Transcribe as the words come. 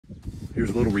Here's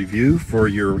a little review for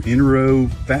your Eunorau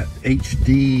Fat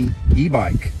HD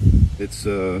e-bike. It's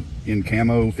in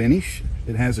camo finish.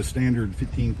 It has a standard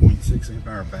 15.6 amp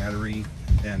hour battery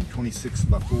and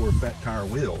 26x4 fat tire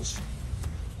wheels.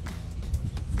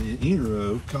 The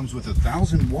Eunorau comes with a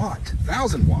 1,000 watt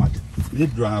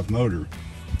mid-drive motor.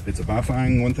 It's a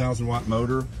Bifang 1,000 watt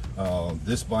motor.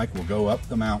 This bike will go up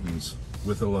the mountains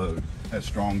with a load. It has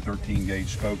strong 13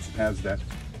 gauge spokes. It has that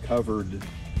covered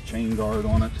chain guard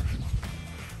on it.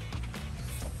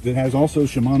 It has also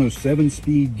Shimano's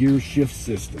 7-speed gear shift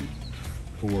system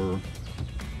for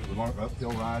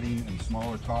uphill riding and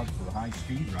smaller cogs for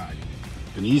high-speed riding.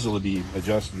 It can easily be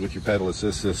adjusted with your pedal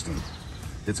assist system.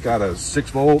 It's got a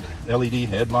 6-volt LED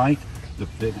headlight.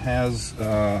 It has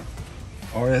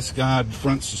RS Guide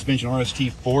front suspension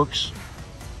RST forks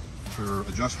for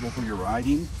adjustable for your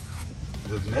riding.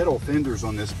 The metal fenders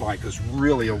on this bike is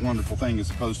really a wonderful thing as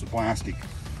opposed to plastic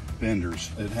fenders.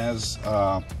 It has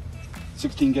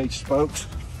 16 gauge spokes,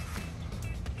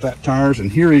 fat tires,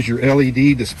 and here is your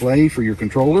LED display for your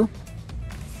controller.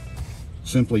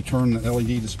 Simply turn the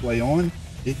LED display on.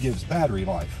 It gives battery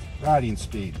life, riding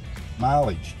speed,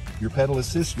 mileage, your pedal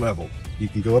assist level. You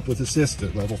can go up with assist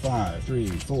at level 5, 3,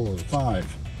 4,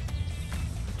 5.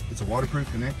 It's a waterproof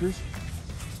connectors.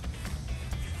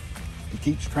 It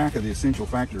keeps track of the essential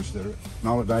factors that are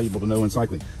not valuable to know in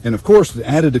cycling. And of course, the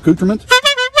added accoutrement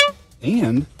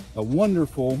and a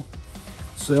wonderful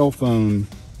cell phone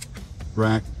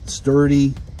rack,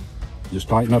 sturdy. Just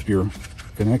tighten up your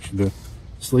connection, the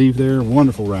sleeve there.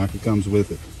 Wonderful rack that comes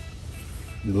with it.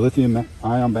 The lithium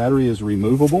ion battery is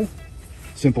removable.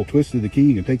 Simple twist of the key,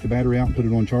 you can take the battery out and put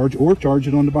it on charge or charge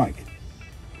it on the bike.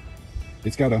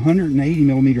 It's got 180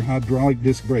 millimeter hydraulic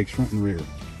disc brakes front and rear.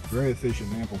 Very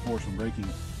efficient and ample force on braking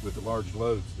with the large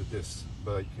loads that this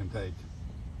bike can take.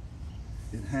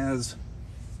 It has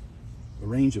a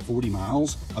range of 40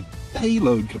 miles, a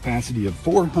payload capacity of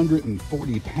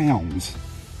 440 pounds,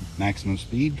 maximum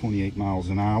speed 28 miles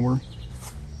an hour,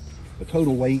 a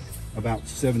total weight about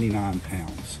 79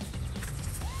 pounds.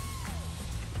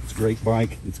 It's a great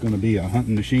bike. It's going to be a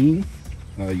hunting machine.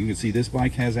 You can see this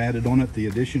bike has added on it the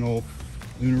additional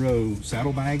Eunorau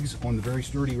saddlebags on the very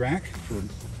sturdy rack for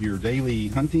your daily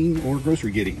hunting or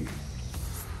grocery getting.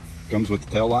 Comes with the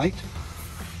tail light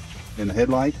and the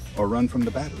headlight are run from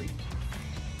the battery.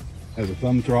 Has a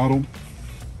thumb throttle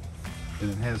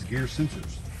and it has gear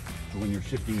sensors for when you're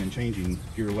shifting and changing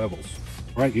gear levels.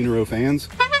 All right, Eunorau fans,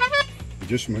 I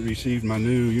just received my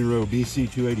new Eunorau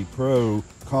BC280 Pro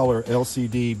collar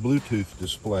LCD Bluetooth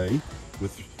display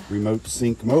with remote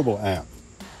sync mobile app.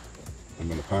 I'm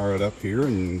going to power it up here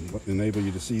and enable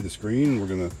you to see the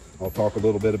screen. I'll talk a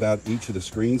little bit about each of the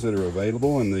screens that are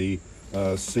available and the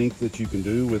sync that you can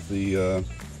do with the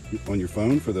on your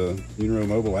phone for the Eunorau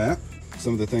mobile app.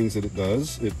 Some of the things that it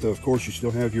does. Of course, you still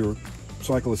have your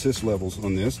cycle assist levels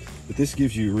on this, but this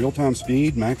gives you real-time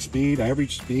speed, max speed,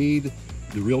 average speed,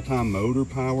 the real-time motor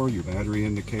power, your battery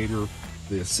indicator,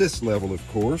 the assist level, of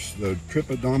course, the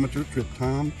trip odometer, trip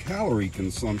time, calorie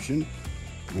consumption,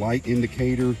 light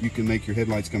indicator. You can make your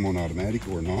headlights come on automatic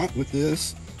or not with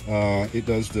this. It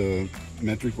does the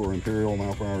metric or imperial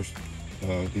mile per hour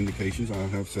indications. I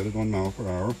have set it on mile per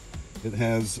hour. It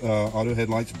has auto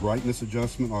headlights, brightness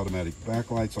adjustment, automatic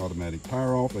backlights, automatic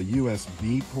power off, a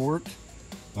USB port,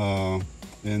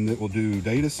 and it will do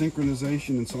data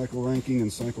synchronization and cycle ranking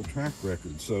and cycle track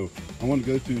records. So I want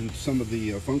to go through some of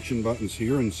the function buttons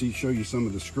here and show you some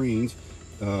of the screens.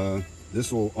 This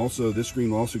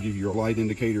screen will also give you your light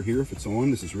indicator here if it's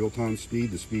on. This is real-time speed,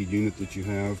 the speed unit that you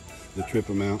have, the trip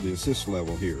amount, the assist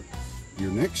level here. Your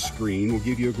next screen will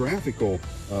give you a graphical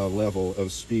level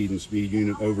of speed and speed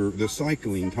unit over the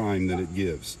cycling time that it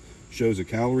gives. Shows a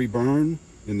calorie burn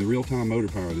and the real-time motor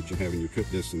power that you have in your trip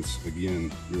distance,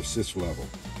 again, your assist level.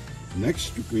 The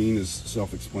next screen is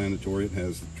self-explanatory. It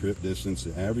has the trip distance,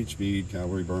 the average speed,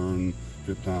 calorie burn,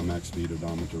 trip time, max speed,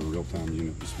 odometer, real-time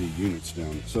unit, and speed units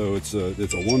down it. So it's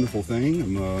a wonderful thing.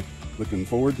 I'm looking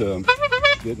forward to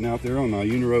getting out there on my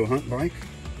Eunorau hunt bike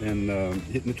and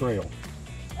hitting the trail.